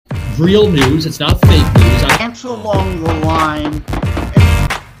real news. It's not fake news. Dance along the line.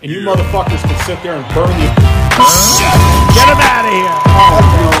 And you motherfuckers can sit there and burn the... Get him out of here. Oh,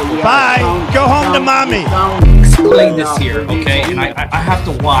 no, yeah, Bye. Go home to mommy. Explain this here, okay? And I have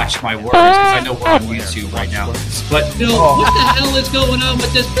to watch my words because I know we're on YouTube right now. But Bill, what the hell is going on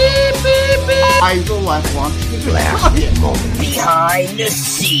with this? Beep, beep, beep. I the left one. Behind the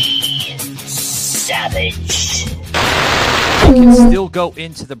scenes, savage. You can still go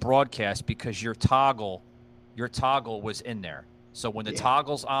into the broadcast because your toggle was in there. So when the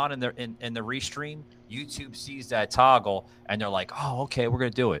toggle's on in the restream, YouTube sees that toggle and they're like, "Oh, okay, we're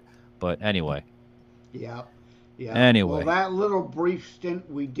gonna do it." But anyway. Yeah. Anyway. Well, that little brief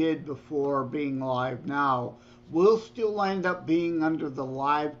stint we did before being live now will still end up being under the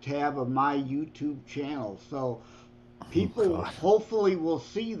live tab of my YouTube channel. So people hopefully will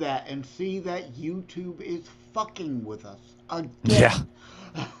see that and see that YouTube is fucking with us again.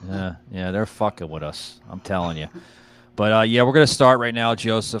 Yeah, they're fucking with us. I'm telling you. But we're gonna start right now,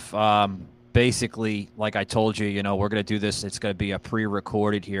 Joseph. Basically, like I told you, we're gonna do this. It's gonna be a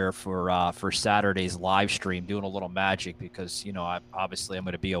pre-recorded here for Saturday's live stream, doing a little magic because obviously I'm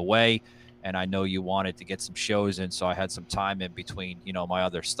gonna be away, and I know you wanted to get some shows in, so I had some time in between, my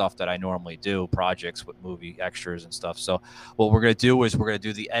other stuff that I normally do, projects with movie extras and stuff. So what we're gonna do is we're gonna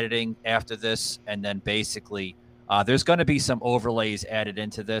do the editing after this, and then basically there's gonna be some overlays added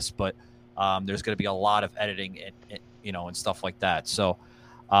into this, but there's gonna be a lot of editing and stuff like that. So.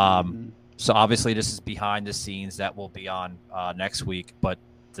 So obviously this is behind the scenes that will be on next week, but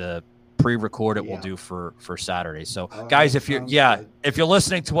the pre-recorded we'll do for Saturday. So guys, if you're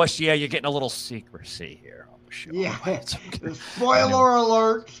listening to us, you're getting a little secrecy here on the show. Yeah. Spoiler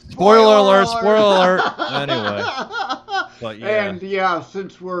alert. Spoiler alert. Anyway. But And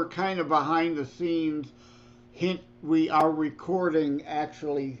since we're kind of behind the scenes, we are recording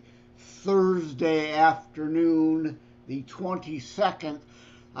actually Thursday afternoon, the 22nd.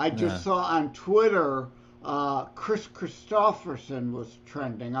 I just saw on Twitter, Chris Christopherson was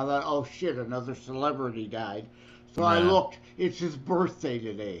trending. I thought, oh shit, another celebrity died. So I looked, it's his birthday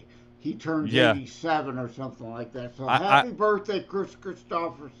today. He turns 87 or something like that. So happy birthday, Chris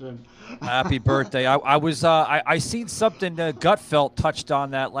Christopherson. Happy birthday. I seen something Gutfeld touched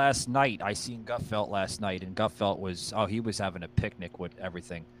on that last night. I seen Gutfeld last night, and Gutfeld he was having a picnic with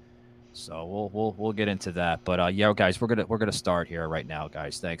everything. So we'll get into that, but guys, we're gonna start here right now,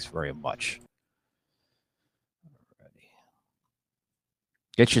 guys. Thanks very much. Alrighty.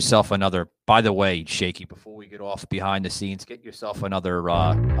 Get yourself another. By the way, Shaky, before we get off behind the scenes, get yourself another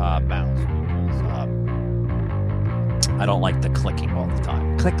mouse. I don't like the clicking all the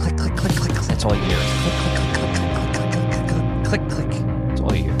time. Click, click, click, click, click. That's all you hear. Click, click, click, click, click, click, click, click, click, click. That's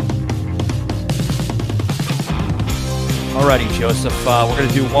all you hear. Alrighty, Joseph. We're going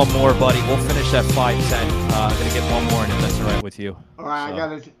to do one more, buddy. We'll finish at 5:10. I'm going to get one more in if that's all right with you. All right,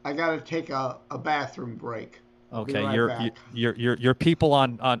 so. I gotta take a bathroom break. Okay, your people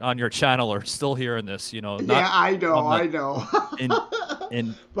on your channel are still hearing this, I know.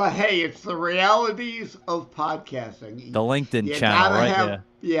 But hey, it's the realities of podcasting. The LinkedIn channel, right?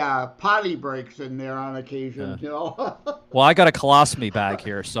 Have, potty breaks in there on occasion, Well, I got a colostomy bag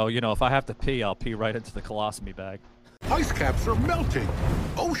here, so if I have to pee, I'll pee right into the colostomy bag. Ice caps are melting.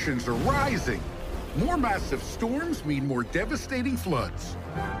 Oceans are rising. More massive storms mean more devastating floods.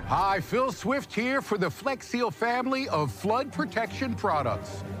 Hi, Phil Swift here for the Flex Seal family of flood protection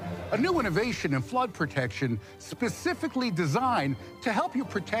products. A new innovation in flood protection specifically designed to help you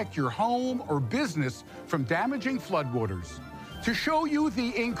protect your home or business from damaging floodwaters. To show you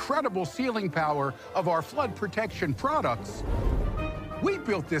the incredible sealing power of our flood protection products, we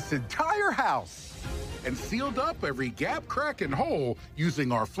built this entire house and sealed up every gap, crack, and hole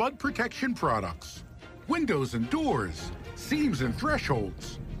using our flood protection products. Windows and doors, seams and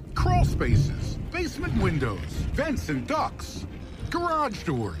thresholds, crawl spaces, basement windows, vents and ducts, garage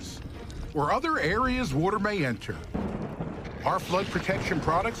doors, or other areas water may enter. Our flood protection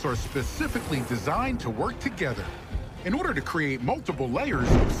products are specifically designed to work together in order to create multiple layers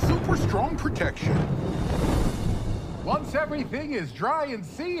of super strong protection. Once everything is dry and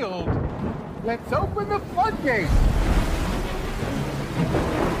sealed, let's open the floodgates.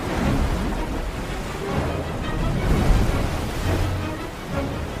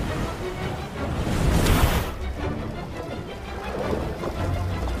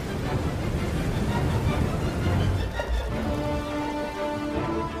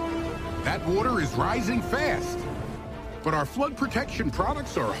 That water is rising fast, but our flood protection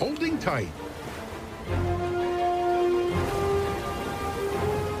products are holding tight.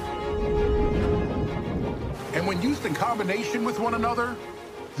 And when used in combination with one another,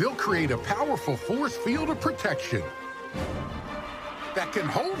 They'll create a powerful force field of protection that can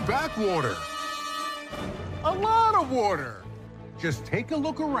hold back water. A lot of water. Just take a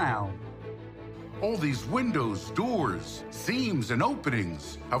look around. All these windows, doors, seams, and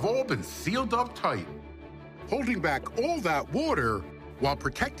openings have all been sealed up tight, holding back all that water while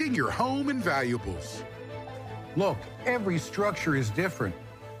protecting your home and valuables. Look, every structure is different.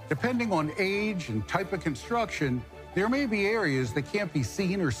 Depending on age and type of construction, there may be areas that can't be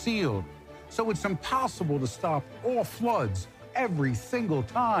seen or sealed, so it's impossible to stop all floods every single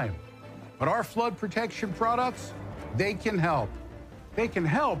time. But our flood protection products, they can help. They can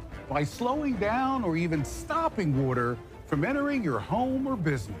help by slowing down or even stopping water from entering your home or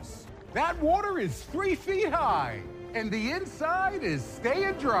business. That water is 3 feet high, and the inside is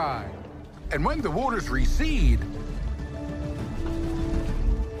staying dry. And when the waters recede,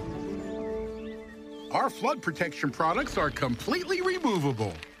 our flood protection products are completely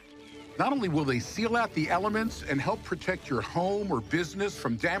removable. Not only will they seal out the elements and help protect your home or business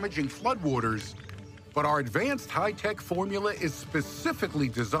from damaging floodwaters, but our advanced high-tech formula is specifically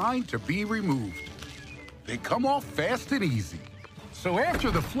designed to be removed. They come off fast and easy. So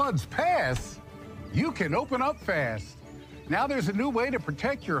after the floods pass, you can open up fast. Now there's a new way to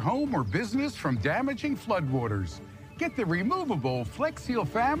protect your home or business from damaging floodwaters. Get the removable Flex Seal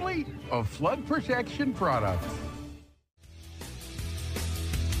family of flood protection products.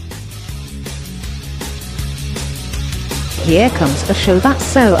 Here comes a show that's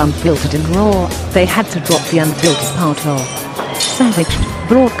so unfiltered and raw, they had to drop the unfiltered part of. Savage,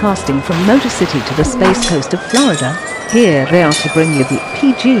 broadcasting from Motor City to the Space Coast of Florida, here they are to bring you the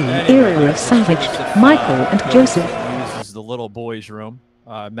PG era of Savage, Michael and Joseph. Uses the little boys' room,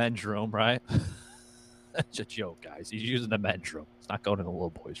 men's room, right? That's a joke, guys. He's using the men's room. It's not going in the little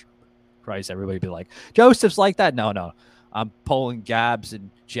boys' room. Christ, everybody be like, Joseph's like that? No. I'm pulling gabs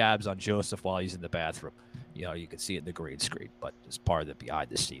and jabs on Joseph while he's in the bathroom. You know, you can see it in the green screen, but it's part of the behind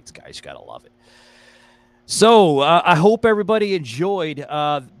the scenes, guys. You got to love it. So I hope everybody enjoyed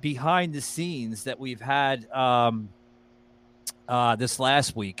behind the scenes that we've had this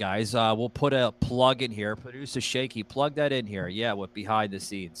last week, guys. We'll put a plug in here. Producer Shaky, plug that in here. Yeah, with behind the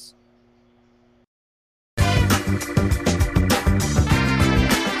scenes.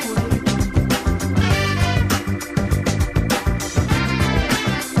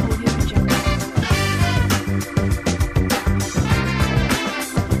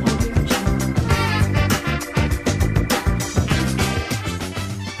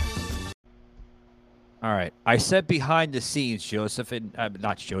 All right. I said behind the scenes, Joseph, and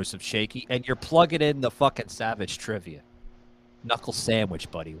not Joseph, Shaky, and you're plugging in the fucking Savage trivia. Knuckle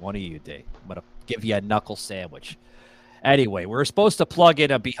sandwich, buddy. One of you, Dave. I'm going to give you a knuckle sandwich. Anyway, we were supposed to plug in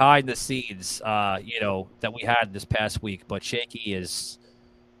a behind the scenes, that we had this past week, but Shaky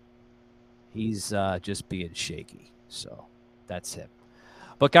he's just being shaky. So that's him.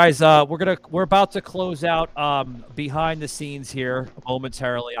 But guys, we're about to close out behind the scenes here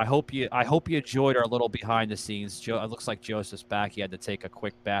momentarily. I hope you enjoyed our little behind the scenes. It looks like Joseph's back. He had to take a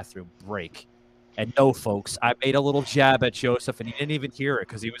quick bathroom break. And no, folks, I made a little jab at Joseph, and he didn't even hear it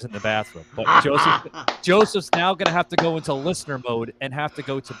because he was in the bathroom. But Joseph's now going to have to go into listener mode and have to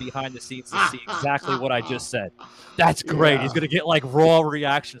go to behind the scenes to see exactly what I just said. That's great. Yeah. He's going to get like raw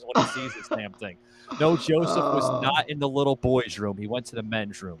reactions when he sees this damn thing. No, Joseph was not in the little boys' room. He went to the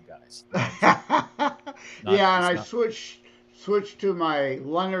men's room, guys. I switched to my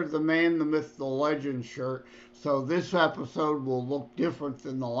Leonard the Man, the Myth, the Legend shirt. So this episode will look different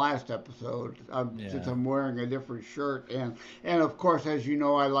than the last episode since I'm wearing a different shirt. And of course, as you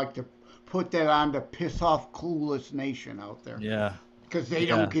know, I like to put that on to piss off Clueless Nation out there. Yeah. Because they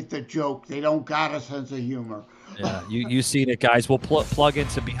don't get the joke. They don't got a sense of humor. Yeah, you seen it, guys. We'll plug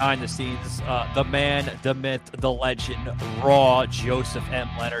into behind the scenes. The man, the myth, the legend, raw Joseph M.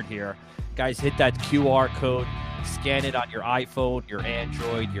 Leonard here. Guys, hit that QR code. Scan it on your iPhone, your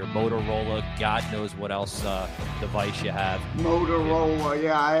Android, your Motorola, God knows what else device you have.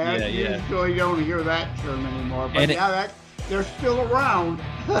 Motorola, I usually don't hear that term anymore. But they're still around.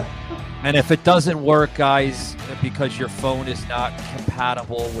 And if it doesn't work, guys, because your phone is not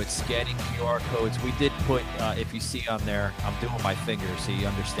compatible with scanning QR codes, we did put, if you see on there, I'm doing my finger so you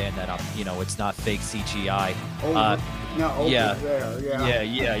understand that it's not fake CGI.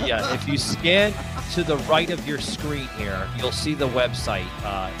 Yeah. If you scan to the right of your screen here, you'll see the website.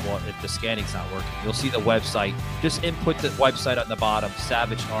 If the scanning's not working, you'll see the website. Just input the website on the bottom,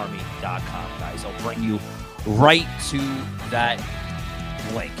 savagearmy.com, guys. It'll bring you right to that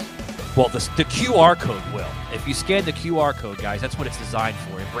link. Well, the QR code will. If you scan the QR code, guys, that's what it's designed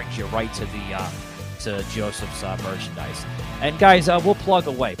for. It brings you right to to Joseph's merchandise. And guys, we'll plug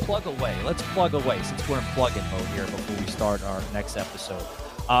away. Let's plug away since we're in plug-in mode here before we start our next episode.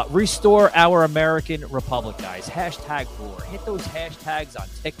 Restore our American Republic, guys. Hashtag Roar. Hit those hashtags on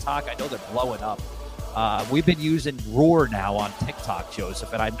TikTok. I know they're blowing up. We've been using Roar now on TikTok,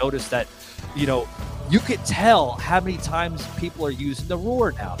 Joseph, and I noticed that, you could tell how many times people are using the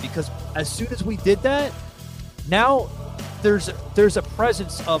Roar now, because as soon as we did that, now there's a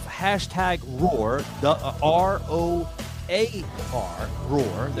presence of hashtag Roar, the ROAR,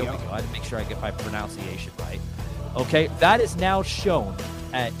 Roar. There we go. I had to make sure I get my pronunciation right. Okay, that is now shown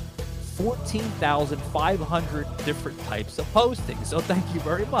at 14,500 different types of postings. So thank you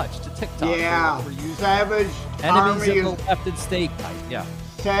very much to TikTok for using Savage enemies Army of the left and state type. Yeah.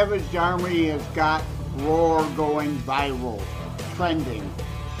 Savage Army has got Roar going viral, trending.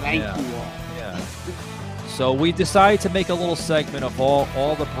 Thank you all. Yeah. So we decided to make a little segment of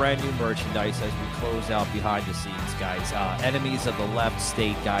all the brand new merchandise as we close out behind the scenes, guys. Enemies of the left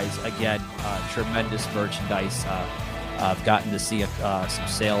state, guys. Again, tremendous merchandise. I've gotten to see some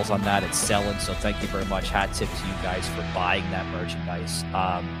sales on that. It's selling, so thank you very much. Hat tip to you guys for buying that merchandise.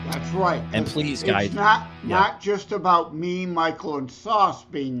 That's right. And please, guys. It's not just about me, Michael, and Sauce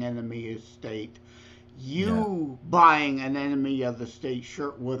being enemy of state. You buying an enemy of the state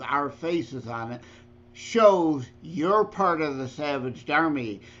shirt with our faces on it shows you're part of the Savage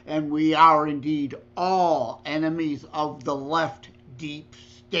Army, and we are indeed all enemies of the left deep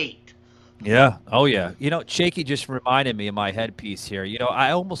state. Yeah. Oh, yeah. Shaky just reminded me of my headpiece here.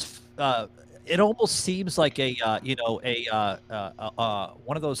 I almost, it almost seems like a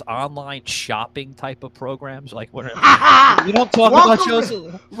one of those online shopping type of programs. Like what? You don't talk about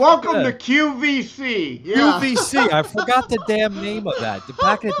Joseph. Welcome to QVC. Yeah. QVC. I forgot the damn name of that.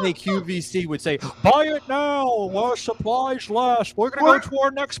 Back in the day, QVC would say, "Buy it now while supplies last. We're gonna go to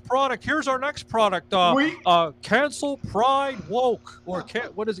our next product. Here's our next product. Cancel Pride Woke or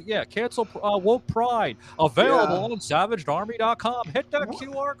what is it? Yeah, cancel Woke Pride. Available on SavageArmy.com. Hit that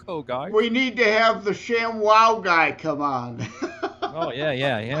QR code, guys. We need to have the ShamWow guy come on. Oh yeah.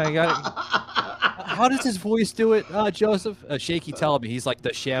 You got it. How does his voice do it, Joseph? Shaky telling me he's like the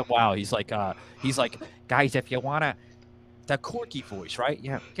ShamWow. He's like, guys, if you wanna, the Corky voice, right?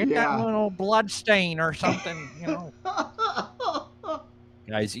 Yeah, get that little blood stain or something,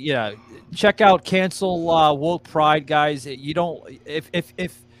 Guys, check out Cancel Woke Pride, guys. You don't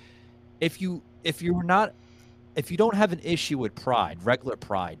if you don't have an issue with Pride, regular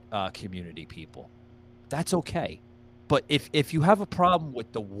Pride community people, that's okay. But if you have a problem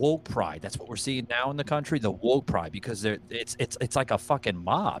with the woke pride, that's what we're seeing now in the country, the woke pride, because it's like a fucking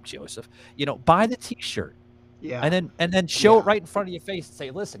mob, Joseph. Buy the T-shirt, and then show it right in front of your face and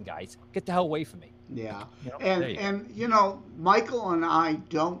say, "Listen, guys, get the hell away from me." Yeah, and Michael and I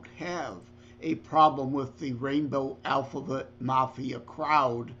don't have a problem with the Rainbow Alphabet Mafia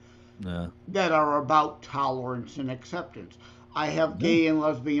crowd that are about tolerance and acceptance. I have gay and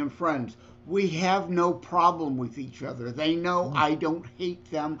lesbian friends. We have no problem with each other. They know I don't hate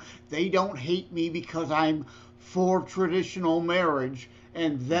them. They don't hate me because I'm for traditional marriage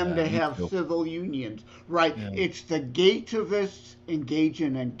and them to have civil unions. Right? Yeah. It's the gaytivists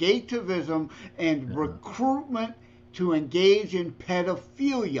engaging in gaytivism and recruitment to engage in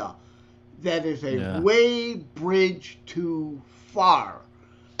pedophilia that is a way bridge too far.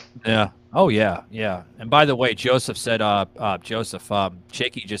 Yeah. Oh, yeah. And by the way, Joseph said,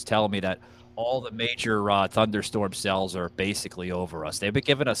 Shaky just telling me that all the major thunderstorm cells are basically over us. They've been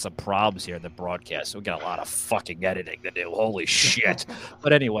giving us some problems here in the broadcast, so we got a lot of fucking editing to do. Holy shit.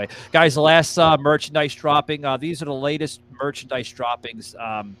 But anyway, guys, the last merchandise dropping. These are the latest merchandise droppings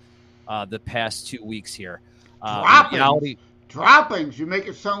the past 2 weeks here. Droppings? You make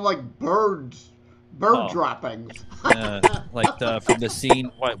it sound like birds. Droppings. Like from the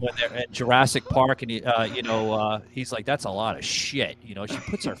scene when they're at Jurassic Park, and he's like, "That's a lot of shit." She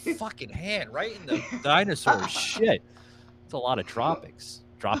puts her fucking hand right in the dinosaur's shit. It's a lot of droppings.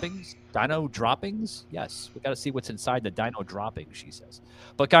 Droppings? Dino droppings? Yes, we got to see what's inside the dino droppings, she says.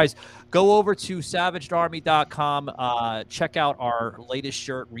 But guys, go over to SavageArmy.com. Check out our latest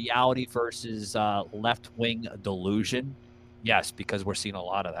shirt, Reality versus Left Wing Delusion. Yes, because we're seeing a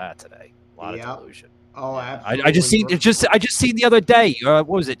lot of that today. A lot of delusion. Oh, absolutely. I just seen the other day. What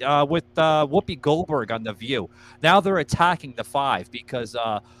was it with Whoopi Goldberg on The View? Now they're attacking the Five because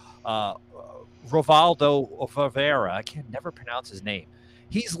Rovaldo Rivera, I can never pronounce his name.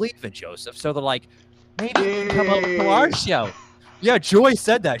 He's leaving, Joseph. So they're like, maybe you can come over to our show. Yeah, Joy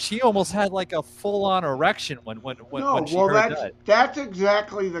said that. She almost had like a full-on erection when she heard that. That's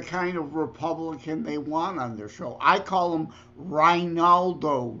exactly the kind of Republican they want on their show. I call him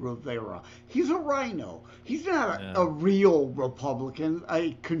Reinaldo Rivera. He's a rhino. He's not a real Republican,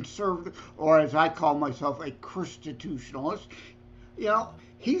 a conservative, or as I call myself, a constitutionalist. You know,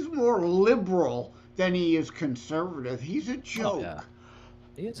 he's more liberal than he is conservative. He's a joke. Oh, yeah.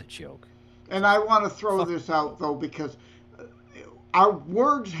 He is a joke. And I want to throw this out, though, because our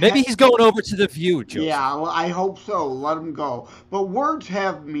words Maybe he's going over to The View, Joseph. Yeah, I hope so. Let him go. But words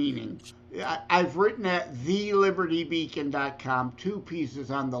have meaning. I've written at thelibertybeacon.com 2 pieces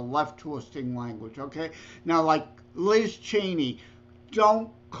on the left twisting language, okay? Now, like Liz Cheney, don't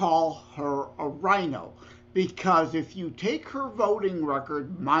call her a rhino. Because if you take her voting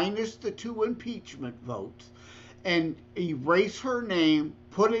record minus the 2 impeachment votes and erase her name,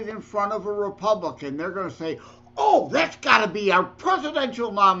 put it in front of a Republican, they're going to say, oh, that's got to be our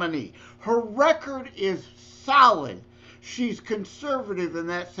presidential nominee. Her record is solid. She's conservative in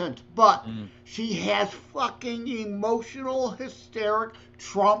that sense, but she has fucking emotional, hysteric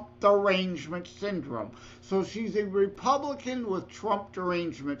Trump derangement syndrome. So she's a Republican with Trump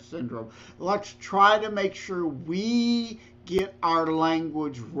derangement syndrome. Let's try to make sure we get our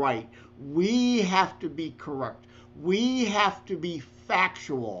language right. We have to be correct. We have to be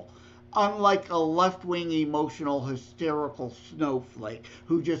factual. Unlike a left-wing emotional hysterical snowflake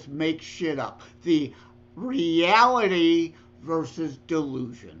who just makes shit up. The reality versus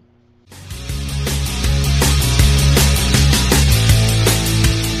delusion.